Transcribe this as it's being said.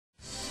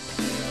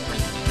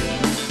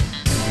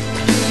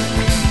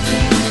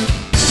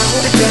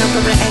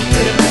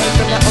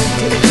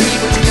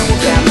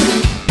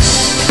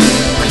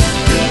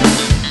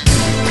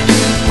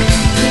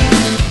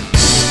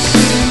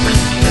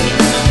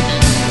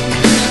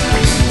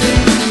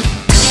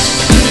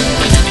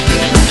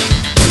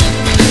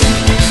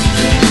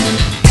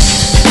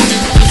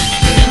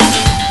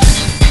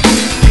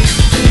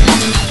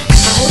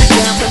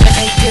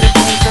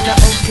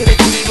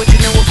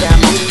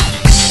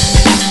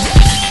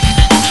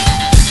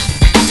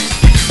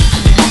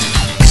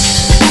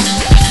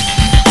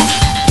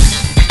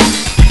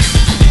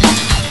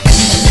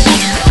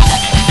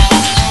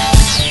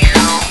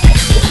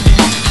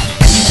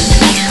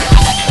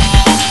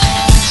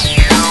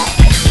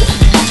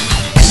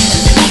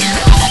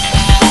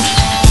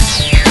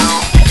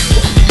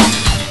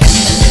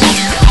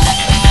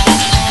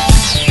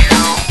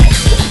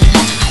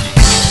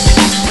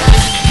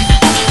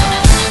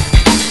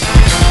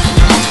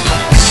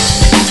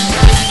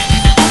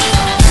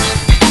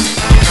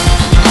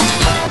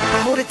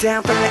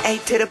down from the A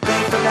to the B,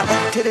 from the O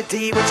to the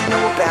D, what you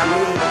know about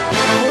me?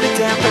 I hold it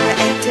down from the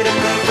A to the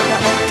B, from the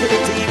O to the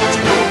D, what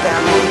you know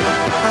about me?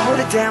 I hold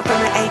it down from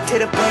the A to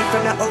the B,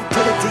 from the O to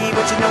the D,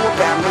 what you know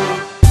about me?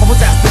 I was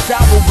asked to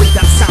dabble with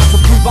that sound to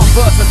prove I'm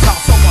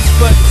versatile, so I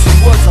spurred it some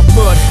words, I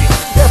murdered it.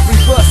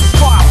 Every verse is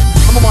fire,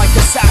 I'm a mic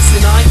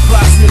assassin, I ain't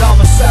blasted, I'm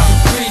a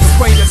 7-3.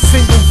 Sprayed a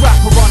single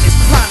rapper on this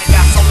planet,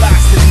 that's all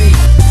lasting me.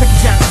 Take a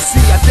chance to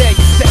see, I dare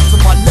you step to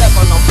my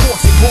level. I'm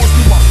forcing horns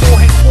through my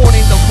forehead, born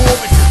in the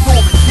rawest of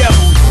dormant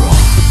devils.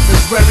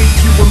 There's very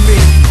few of me,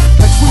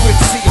 a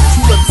truancy of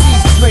true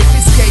MCs has made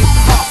this game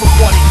half of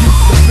what it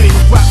used to be.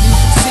 The rap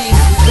music scene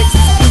makes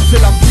me scream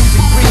till I'm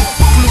using green,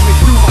 fluid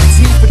through my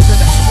teeth into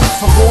the streets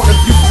for all of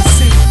you to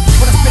see.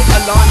 When I spit a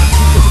line, I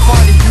keep it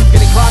defining you,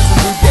 get inclined to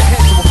move your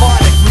head to a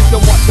violent group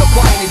than what you're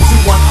buying into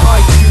on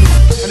iTunes.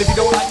 And if you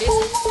don't like this,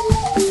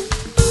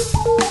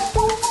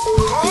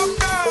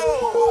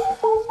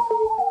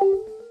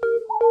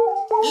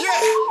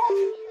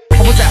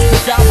 I was asked to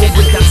dabble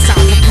with that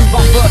sound to prove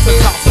I'm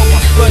versatile, so I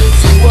spurred it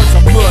some words,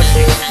 I murdered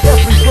it.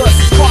 Every verse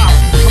is fire,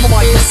 I'm a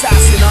mic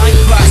assassin, I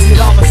ain't blasted,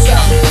 I'm a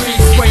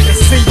 7-3. Sprayed a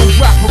single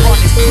rapper on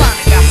this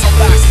planet, that's all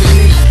lasting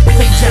me.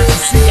 Take a chance to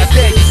see, I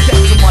dare you step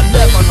to my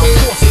level. I'm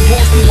forcing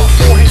horns through my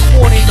forehead,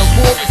 born in the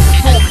rawest of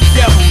dormant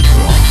devils.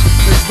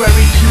 There's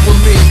very few of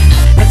me,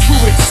 a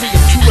truancy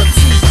of true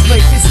MCs has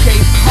made this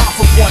game half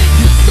of what it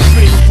used to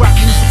be. The rap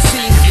music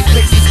scene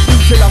makes me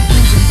scream till I'm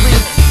using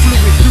green,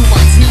 fluid through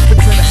my teeth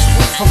into the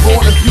streets for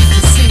all of you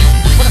to see.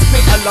 When I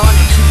spit a line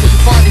or two, what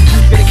you find is you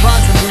get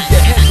inclined to move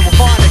your head to a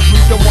violent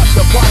group than what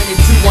you're buying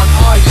into on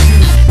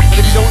iTunes. And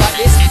if you don't like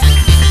this,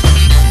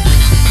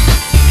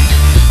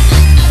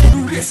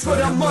 do this for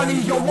the money,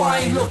 yo, I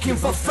ain't looking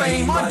for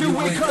fame. I do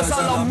it cause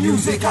I love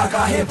music, I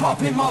got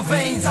hip-hop in my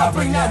veins. I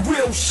bring that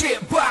real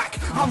shit back,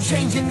 I'm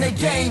changing the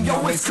game.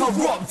 Yo, it's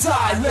corrupt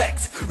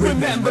dialect,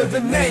 remember the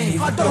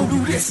name. I don't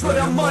do this for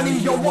the money,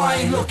 yo, I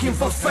ain't looking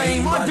for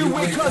fame. I do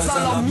it cause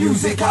I love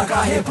music, I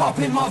got hip-hop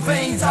in my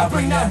veins. I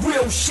bring that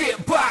real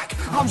shit back,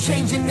 I'm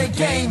changing the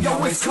game.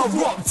 Yo, it's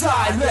corrupt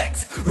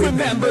dialect,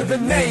 remember the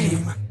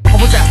name. I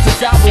was asked to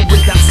dabble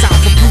with that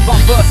sound to prove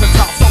I'm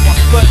versatile, so I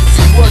spurred it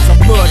some words, I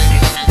murdered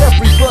it.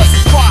 Every verse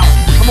is fire,